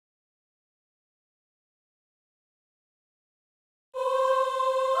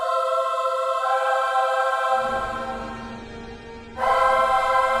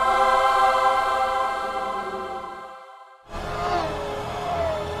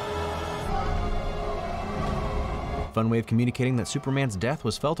Fun way of communicating that Superman's death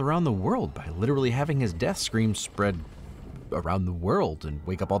was felt around the world by literally having his death scream spread around the world and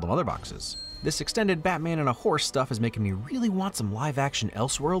wake up all the mother boxes. This extended Batman and a horse stuff is making me really want some live-action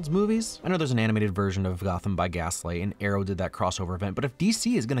Elseworlds movies. I know there's an animated version of Gotham by Gaslight, and Arrow did that crossover event, but if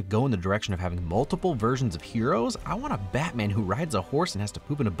DC is gonna go in the direction of having multiple versions of heroes, I want a Batman who rides a horse and has to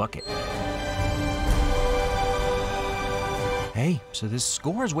poop in a bucket. Hey, so this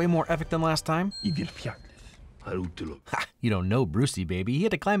score is way more epic than last time? Ha, you don't know Brucey, baby. He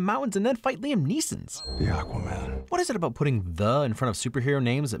had to climb mountains and then fight Liam Neeson's. The Aquaman. What is it about putting "the" in front of superhero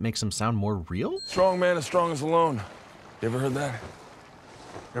names that makes them sound more real? Strong man as strong as alone. You ever heard that?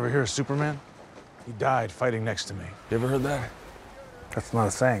 You ever hear of Superman? He died fighting next to me. You ever heard that? That's not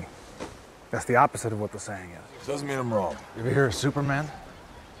a saying. That's the opposite of what the saying is. Doesn't mean I'm wrong. You ever hear of Superman?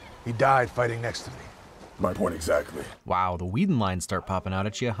 He died fighting next to me. My point exactly. Wow, the Whedon lines start popping out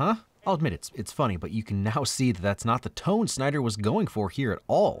at you, huh? I'll admit it's funny, but you can now see that that's not the tone Snyder was going for here at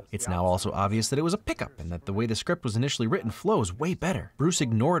all. It's now also obvious that it was a pickup, and that the way the script was initially written flows way better. Bruce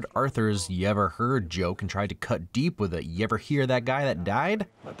ignored Arthur's "you ever heard" joke and tried to cut deep with a "you ever hear that guy that died?"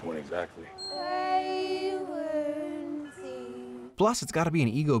 My point exactly. Plus, it's gotta be an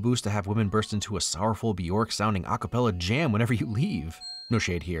ego boost to have women burst into a sorrowful Bjork-sounding a cappella jam whenever you leave. No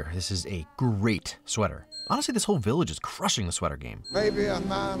shade here, this is a great sweater. Honestly, this whole village is crushing the sweater game. Maybe a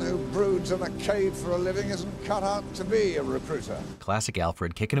man who broods in a cave for a living isn't cut out to be a recruiter. Classic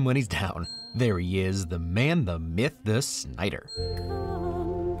Alfred kicking him when he's down. There he is, the man, the myth, the Snyder.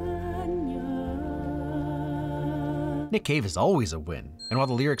 Nick Cave is always a win. And while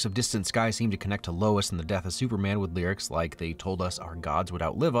the lyrics of Distant Sky seem to connect to Lois and the death of Superman with lyrics like "they told us our gods would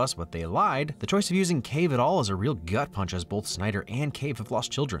outlive us, but they lied," the choice of using Cave at all is a real gut punch, as both Snyder and Cave have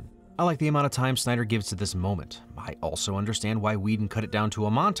lost children. I like the amount of time Snyder gives to this moment. I also understand why Whedon cut it down to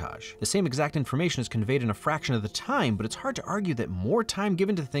a montage. The same exact information is conveyed in a fraction of the time, but it's hard to argue that more time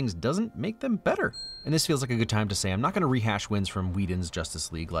given to things doesn't make them better. And this feels like a good time to say I'm not going to rehash wins from Whedon's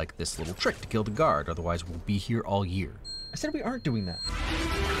Justice League like this little trick to kill the guard, otherwise we'll be here all year. I said we aren't doing that.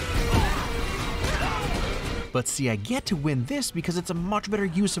 But see, I get to win this because it's a much better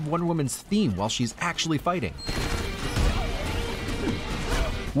use of Wonder Woman's theme while she's actually fighting.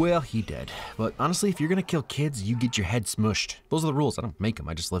 Well, he did. But honestly, if you're gonna kill kids, you get your head smushed. Those are the rules. I don't make them,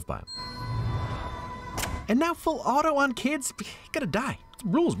 I just live by them. And now full auto on kids? You gotta die. It's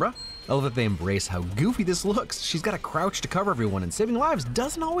rules, bruh. I love that they embrace how goofy this looks. She's gotta crouch to cover everyone, and saving lives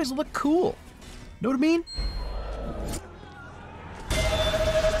doesn't always look cool. Know what I mean?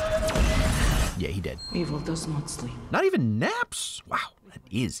 Yeah, he did. Evil does not sleep. Not even naps? Wow, that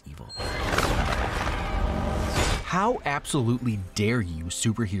is evil. How absolutely dare you,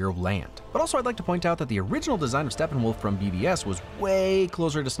 superhero land? But also I'd like to point out that the original design of Steppenwolf from BVS was way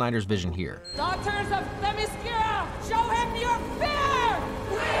closer to Snyder's vision here. Daughters of Themyscira, show him your fear!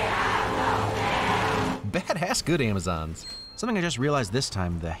 We have no fear! Badass good Amazons. Something I just realized this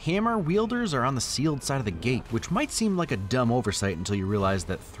time, the hammer wielders are on the sealed side of the gate, which might seem like a dumb oversight until you realize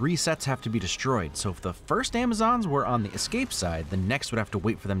that 3 sets have to be destroyed. So if the first Amazons were on the escape side, the next would have to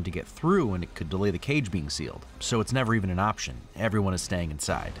wait for them to get through, and it could delay the cage being sealed. So it's never even an option. Everyone is staying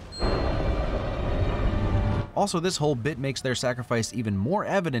inside. Also, this whole bit makes their sacrifice even more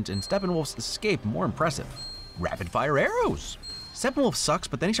evident and Steppenwolf's escape more impressive. Rapid fire arrows! Steppenwolf sucks,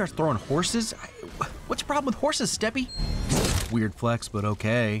 but then he starts throwing horses. What's your problem with horses, Steppy? Weird flex, but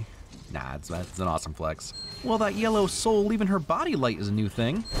okay. Nah, that's an awesome flex. Well, that yellow soul leaving her body light is a new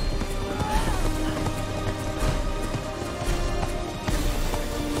thing.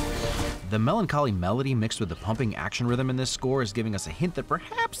 The melancholy melody mixed with the pumping action rhythm in this score is giving us a hint that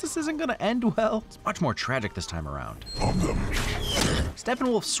perhaps this isn't gonna end well. It's much more tragic this time around.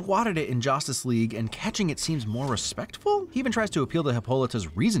 Steppenwolf swatted it in Justice League, and catching it seems more respectful? He even tries to appeal to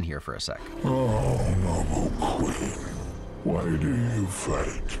Hippolyta's reason here for a sec. Oh, noble queen, why do you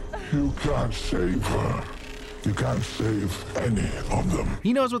fight? You can't save her. You can't save any of them.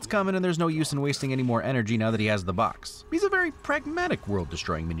 He knows what's coming, and there's no use in wasting any more energy now that he has the box. He's a very pragmatic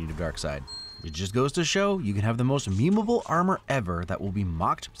world-destroying minion of Darkseid. It just goes to show you can have the most memeable armor ever that will be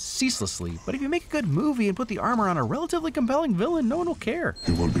mocked ceaselessly, but if you make a good movie and put the armor on a relatively compelling villain, no one will care.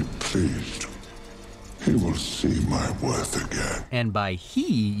 He will be pleased. He will see my worth again. And by he,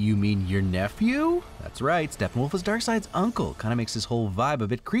 you mean your nephew? That's right, Steppenwolf is Darkseid's uncle. Kinda makes his whole vibe a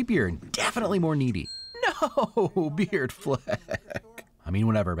bit creepier and definitely more needy. No, Beard Fleck. I mean,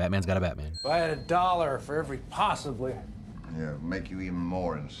 whatever, Batman's got a Batman. If I had $1 for every possibly... Yeah, it'll make you even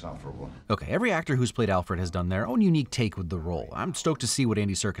more insufferable. Okay, every actor who's played Alfred has done their own unique take with the role. I'm stoked to see what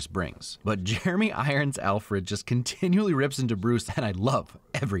Andy Serkis brings. But Jeremy Irons' Alfred just continually rips into Bruce, and I love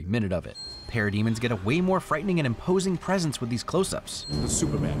every minute of it. parademons get a way more frightening and imposing presence with these close-ups. The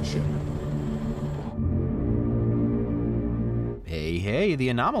Superman ship. Hey, the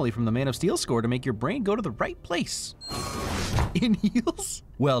anomaly from the Man of Steel score to make your brain go to the right place. In heels?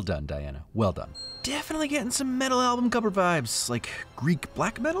 Well done, Diana, well done. Definitely getting some metal album cover vibes, like Greek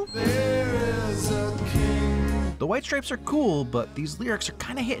black metal. The white stripes are cool, but these lyrics are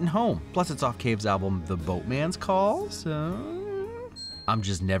kinda hitting home. Plus it's off Cave's album, The Boatman's Call, so... I'm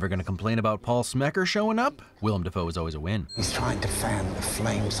just never gonna complain about Paul Smecker showing up. Willem Dafoe is always a win. He's trying to fan the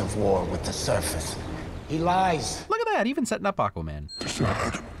flames of war with the surface. He lies. Look at that, even setting up Aquaman.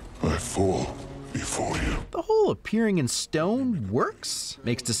 Sad, I fall before you. The whole appearing in stone works.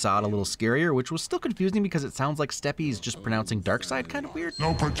 Makes Desaad a little scarier, which was still confusing because it sounds like Steppy's just pronouncing Darkseid kind of weird.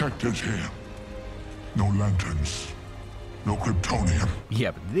 No protectors here. No lanterns. No Kryptonian.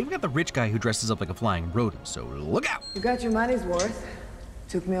 Yeah, but they've got the rich guy who dresses up like a flying rodent, so look out. You got your money's worth.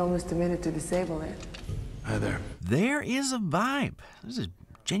 Took me almost a minute to disable it. Hi there. There is a vibe. This is a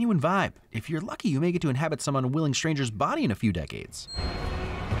genuine vibe. If you're lucky, you may get to inhabit some unwilling stranger's body in a few decades.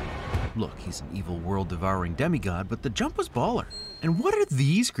 Look, he's an evil world-devouring demigod, but the jump was baller. And what are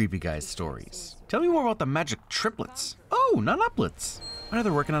these creepy guys' stories? Tell me more about the magic triplets. Oh, non-uplets. I know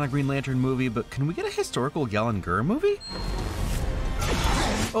they're working on a Green Lantern movie, but can we get a historical Yalan Gur movie?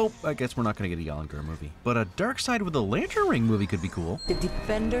 Oh, I guess we're not gonna get a Yalan Gur movie. But a Darkseid with a Lantern Ring movie could be cool. The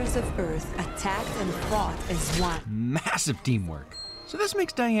defenders of Earth attacked and fought as one. Massive teamwork. So this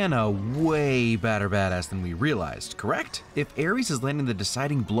makes Diana a way better badass than we realized, correct? If Ares is landing the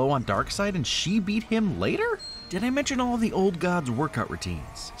deciding blow on Darkseid and she beat him later? Did I mention all of the old gods' workout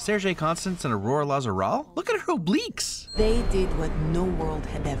routines? Sergei Constance and Aurora Lazaral? Look at her obliques! They did what no world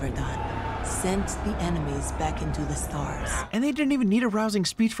had ever done. Sent the enemies back into the stars. And they didn't even need a rousing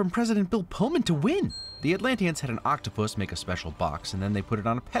speech from President Bill Pullman to win. The Atlanteans had an octopus make a special box and then they put it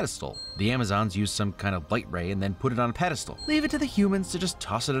on a pedestal. The Amazons used some kind of light ray and then put it on a pedestal. Leave it to the humans to just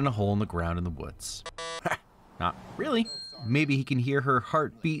toss it in a hole in the ground in the woods. Not really. Maybe he can hear her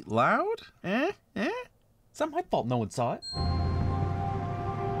heart beat loud? It's not my fault no one saw it.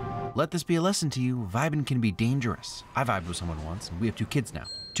 Let this be a lesson to you, vibing can be dangerous. I vibed with someone once and we have 2 kids now.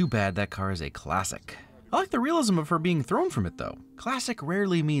 Too bad that car is a classic. I like the realism of her being thrown from it though. Classic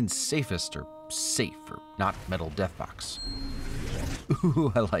rarely means safest or safe or not metal death box.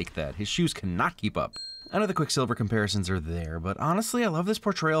 Ooh, I like that. His shoes cannot keep up. I know the Quicksilver comparisons are there, but honestly I love this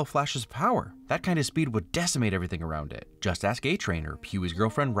portrayal of Flash's power. That kind of speed would decimate everything around it. Just ask A-Train or Huey's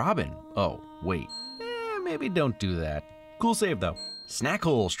girlfriend Robin. Oh, wait. Maybe don't do that. Cool save though. Snack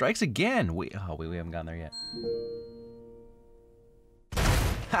hole strikes again. We haven't gone there yet.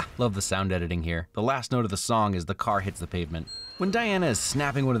 Ha! Love the sound editing here. The last note of the song is the car hits the pavement. When Diana is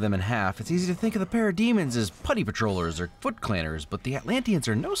snapping one of them in half, it's easy to think of the parademons as putty patrollers or foot clanners, but the Atlanteans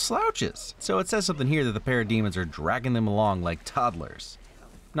are no slouches. So it says something here that the parademons are dragging them along like toddlers.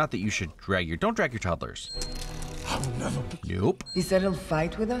 Not that you should don't drag your toddlers. I'll never. Nope. He said he'll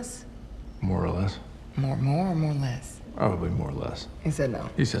fight with us? More or less. More or more less? Probably more or less. He said no.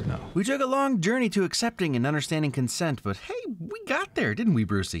 He said no. We took a long journey to accepting and understanding consent, but hey, we got there, didn't we,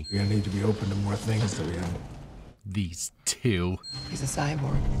 Brucey? You're gonna need to be open to more things that we haven't. These two. He's a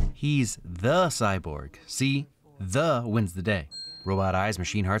cyborg. He's the cyborg. See? The wins the day. Robot eyes,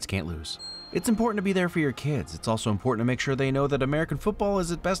 machine hearts can't lose. It's important to be there for your kids. It's also important to make sure they know that American football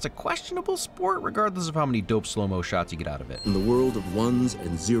is at best a questionable sport, regardless of how many dope slow-mo shots you get out of it. In the world of ones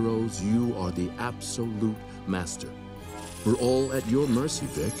and zeros, you are the absolute master. We're all at your mercy,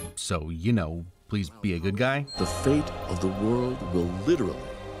 Vic. So, please be a good guy. The fate of the world will literally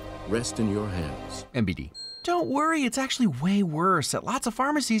rest in your hands. MBD. Don't worry, it's actually way worse. At lots of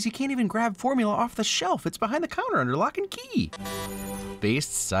pharmacies, you can't even grab formula off the shelf. It's behind the counter under lock and key.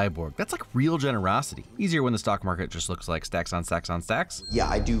 Based cyborg. That's like real generosity. Easier when the stock market just looks like stacks on stacks on stacks. Yeah,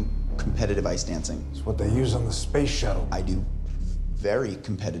 I do competitive ice dancing. It's what they use on the space shuttle. I do very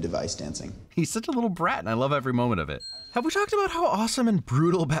competitive ice dancing. He's such a little brat and I love every moment of it. Have we talked about how awesome and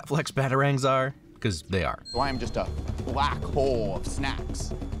brutal Batfleck's Batarangs are? Because they are. So I am just a black hole of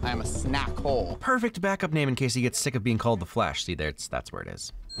snacks. I am a snack hole. Perfect backup name in case he gets sick of being called the Flash. See, that's where it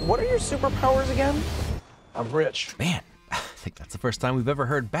is. What are your superpowers again? I'm rich. Man, I think that's the first time we've ever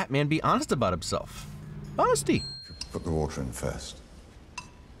heard Batman be honest about himself. Honesty. Put the water in first.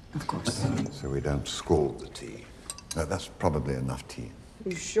 Of course. So we don't scald the tea. No, that's probably enough tea.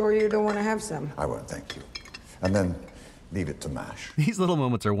 You sure you don't want to have some? I won't, thank you. And then leave it to mash. These little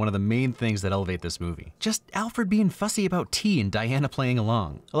moments are one of the main things that elevate this movie. Just Alfred being fussy about tea and Diana playing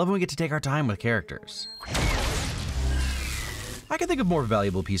along. I love when we get to take our time with characters. I can think of more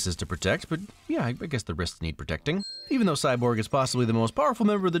valuable pieces to protect, but yeah, I guess the wrists need protecting. Even though Cyborg is possibly the most powerful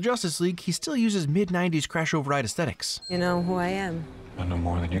member of the Justice League, he still uses mid-90s crash override aesthetics. You know who I am? I know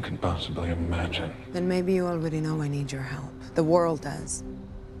more than you can possibly imagine. Then maybe you already know I need your help. The world does.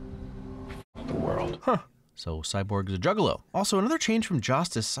 The world. Huh. So Cyborg is a juggalo. Also, another change from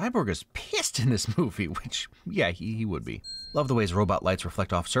Justice, Cyborg is pissed in this movie, which, yeah, he would be. Love the way his robot lights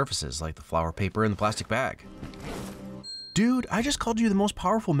reflect off surfaces, like the flower paper and the plastic bag. Dude, I just called you the most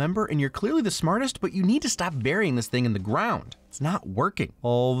powerful member, and you're clearly the smartest, but you need to stop burying this thing in the ground. It's not working.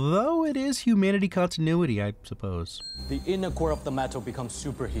 Although it is humanity continuity, I suppose. The inner core of the matter becomes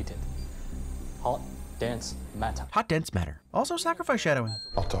superheated. Hot, dense matter. Hot, dense matter. Also sacrifice shadowing.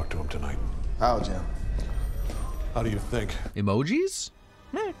 I'll talk to him tonight. How, Jim? How do you think? Emojis?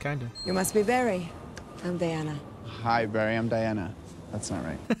 Eh, kinda. You must be Barry. I'm Diana. Hi, Barry, I'm Diana. That's not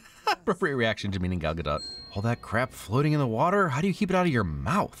right. Appropriate reaction to meaning Gal Gadot. All that crap floating in the water, how do you keep it out of your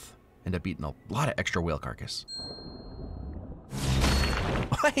mouth? End up eating a lot of extra whale carcass.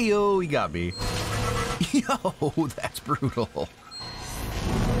 Hey-yo, he got me. Yo, that's brutal.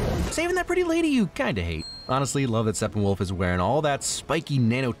 Saving that pretty lady you kinda hate. Honestly, love that Steppenwolf is wearing all that spiky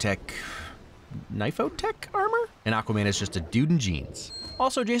nanotech, knifotech armor? And Aquaman is just a dude in jeans.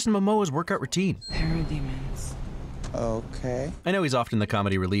 Also, Jason Momoa's workout routine. Parademons. Okay. I know he's often the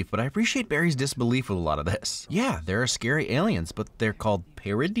comedy relief, but I appreciate Barry's disbelief with a lot of this. Yeah, there are scary aliens, but they're called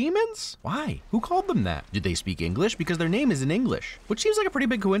parademons? Why? Who called them that? Did they speak English? Because their name is in English, which seems like a pretty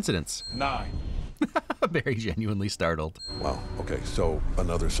big coincidence. 9. Barry genuinely startled. Wow, okay, so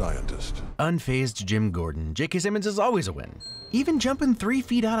another scientist. Unfazed Jim Gordon. J.K. Simmons is always a win. Even jumping 3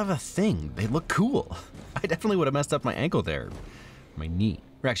 feet out of a thing, they look cool. I definitely would have messed up my ankle there. My knee.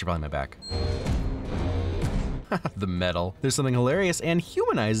 Or actually probably my back. The metal. There's something hilarious and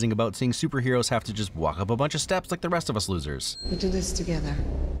humanizing about seeing superheroes have to just walk up a bunch of steps like the rest of us losers. We do this together.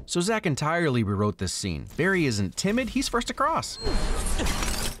 So Zack entirely rewrote this scene. Barry isn't timid, he's first across.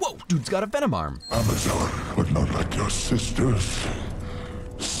 Whoa, dude's got a venom arm. Amazon, but not like your sisters.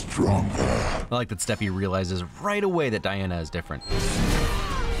 Stronger. I like that Steffi realizes right away that Diana is different.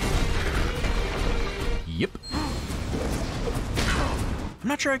 Yep. I'm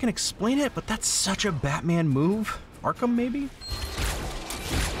not sure I can explain it, but that's such a Batman move. Arkham, maybe?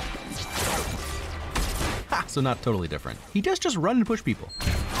 Ha, so not totally different. He does just run and push people.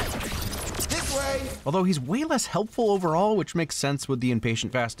 This way! Although he's way less helpful overall, which makes sense with the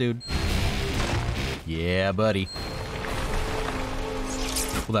impatient fast dude. Yeah, buddy.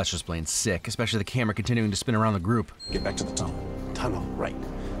 Well, that's just plain sick, especially the camera continuing to spin around the group. Get back to the tunnel. Tunnel, right.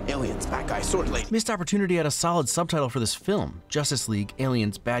 Aliens, bad guy, sword lady. Missed opportunity at a solid subtitle for this film. Justice League,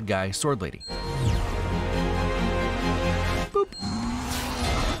 Aliens, Bad Guy, Sword Lady. Boop.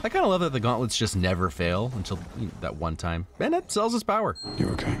 I kind of love that the gauntlets just never fail until that one time. And it sells his power. You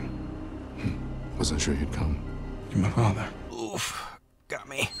okay? Wasn't sure you'd come. You're my father. Oof, got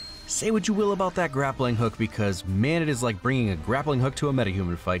me. Say what you will about that grappling hook because, man, it is like bringing a grappling hook to a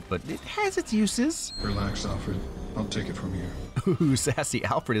metahuman fight, but it has its uses. Relax, Alfred. I'll take it from here. Ooh, sassy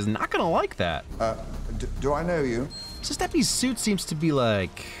Alfred is not gonna like that. Do I know you? So Steffi's suit seems to be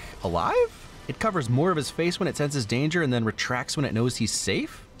like, alive? It covers more of his face when it senses danger and then retracts when it knows he's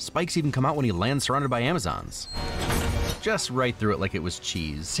safe? Spikes even come out when he lands surrounded by Amazons. Just right through it like it was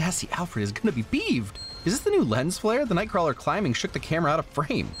cheese. Sassy Alfred is gonna be peeved. Is this the new lens flare? The Nightcrawler climbing shook the camera out of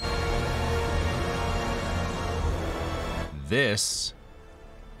frame. This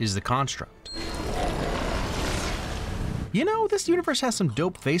is the Construct. You know, this universe has some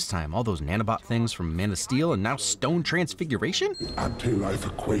dope FaceTime. All those nanobot things from Man of Steel and now Stone Transfiguration. The anti-life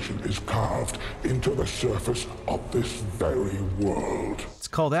equation is carved into the surface of this very world. It's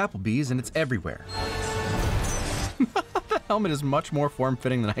called Applebee's and it's everywhere. The helmet is much more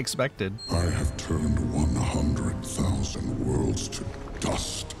form-fitting than I expected. I have turned 100,000 worlds to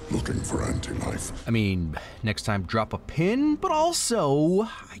dust looking for anti-life. I mean, next time drop a pin, but also,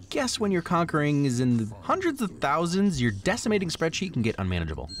 I guess when your conquering is in the hundreds of thousands, your decimating spreadsheet can get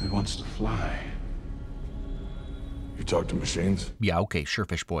unmanageable. He wants to fly. You talk to machines? Yeah, okay, sure,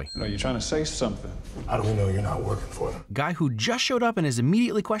 fish boy. Are you trying to say something? How do we know you're not working for them? Guy who just showed up and is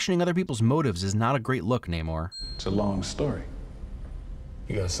immediately questioning other people's motives is not a great look, Namor. It's a long story.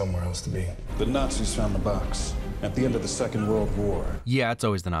 You got somewhere else to be. The Nazis found the box at the end of the Second World War. Yeah, it's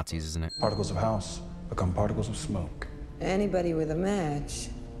always the Nazis, isn't it? Particles of house become particles of smoke. Anybody with a match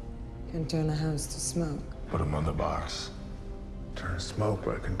can turn a house to smoke. Put them on the box. Turn smoke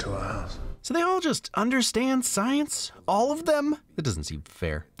back into a house. So they all just understand science? All of them? That doesn't seem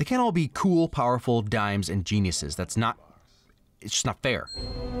fair. They can't all be cool, powerful, dimes, and geniuses. That's not... it's just not fair.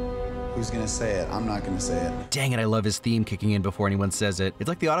 Who's gonna say it? I'm not gonna say it. Dang it, I love his theme kicking in before anyone says it. It's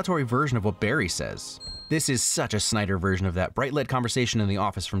like the auditory version of what Barry says. This is such a Snyder version of that bright lit conversation in the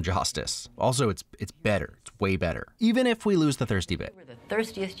office from Justice. Also, it's better. It's way better. Even if we lose the thirsty bit. You were the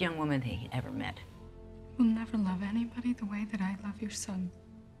thirstiest young woman he ever met. You'll never love anybody the way that I love your son.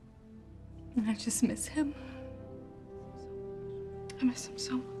 And I just miss him. I miss him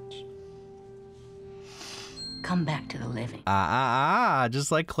so much. Come back to the living.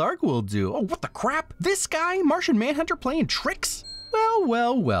 Just like Clark will do. Oh, what the crap? This guy, Martian Manhunter, playing tricks?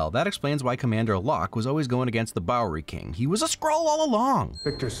 Well, that explains why Commander Locke was always going against the Bowery King. He was a Skrull all along.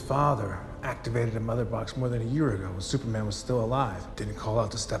 Victor's father activated a mother box more than a year ago when Superman was still alive. Didn't call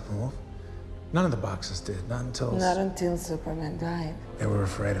out to Steppenwolf. None of the boxes did, not until Superman died. They were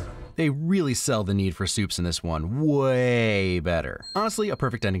afraid of him. They really sell the need for soups in this one way better. Honestly, a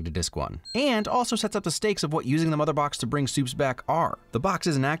perfect ending to Disc 1. And also sets up the stakes of what using the mother box to bring soups back are. The box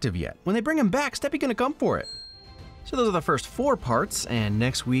isn't active yet. When they bring him back, Steppy gonna come for it. So those are the first 4 parts, and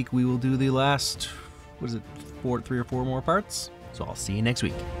next week we will do the last, 3 or 4 more parts? So I'll see you next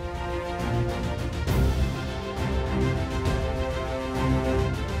week.